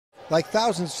Like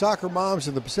thousands of soccer moms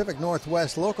in the Pacific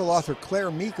Northwest, local author Clare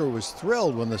Meeker was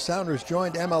thrilled when the Sounders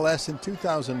joined MLS in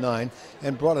 2009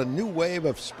 and brought a new wave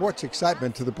of sports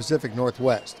excitement to the Pacific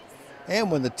Northwest. And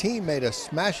when the team made a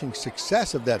smashing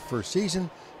success of that first season,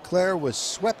 Clare was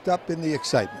swept up in the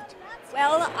excitement.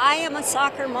 Well, I am a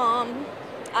soccer mom.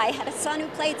 I had a son who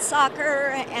played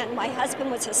soccer, and my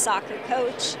husband was a soccer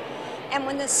coach. And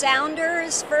when the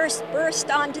Sounders first burst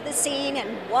onto the scene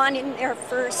and won in their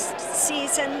first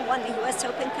season, won the U.S.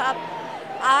 Open Cup,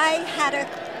 I had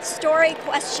a story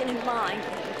question in mind.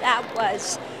 That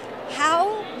was,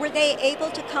 how were they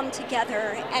able to come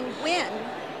together and win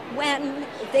when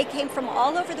they came from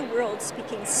all over the world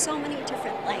speaking so many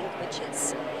different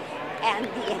languages? And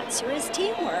the answer is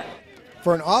teamwork.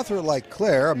 For an author like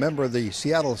Clare, a member of the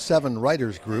Seattle 7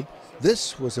 Writers Group,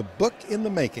 this was a book in the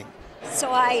making.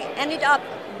 So I ended up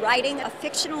writing a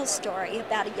fictional story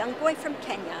about a young boy from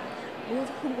Kenya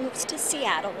who moves to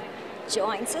Seattle,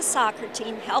 joins a soccer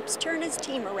team, helps turn his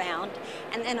team around,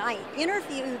 and then I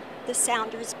interviewed the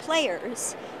Sounders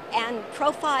players and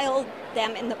profiled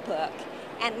them in the book,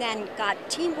 and then got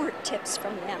teamwork tips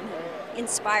from them,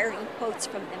 inspiring quotes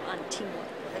from them on teamwork.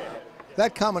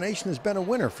 That combination has been a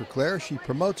winner for Clare. She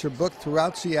promotes her book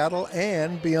throughout Seattle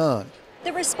and beyond.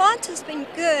 The response has been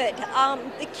good.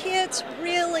 The kids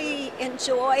really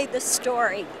enjoy the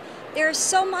story. There's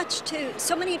so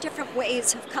many different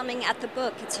ways of coming at the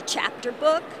book. It's a chapter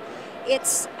book.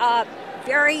 It's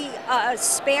very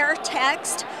spare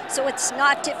text, so it's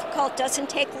not difficult, doesn't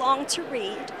take long to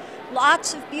read.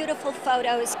 Lots of beautiful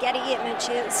photos, Getty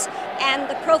images, and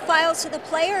the profiles of the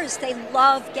players, they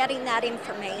love getting that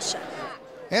information.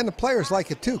 And the players like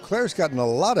it too. Clare's gotten a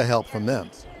lot of help from them.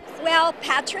 Well,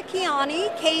 Patrick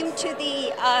Ianni came to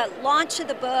the launch of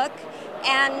the book,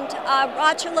 and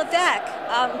Roger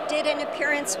Levesque did an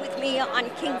appearance with me on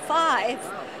King 5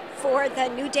 for the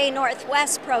New Day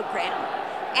Northwest program.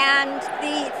 And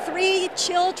the 3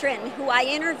 children who I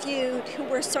interviewed, who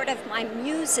were sort of my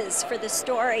muses for the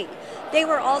story, they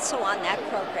were also on that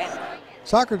program.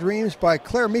 Soccer Dreams by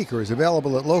Clare Meeker is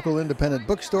available at local independent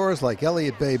bookstores like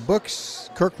Elliott Bay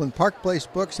Books, Kirkland Park Place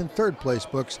Books, and Third Place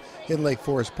Books in Lake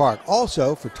Forest Park.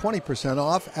 Also for 20%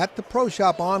 off at the Pro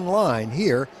Shop online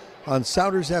here on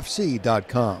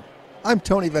SoundersFC.com. I'm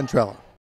Tony Ventrella.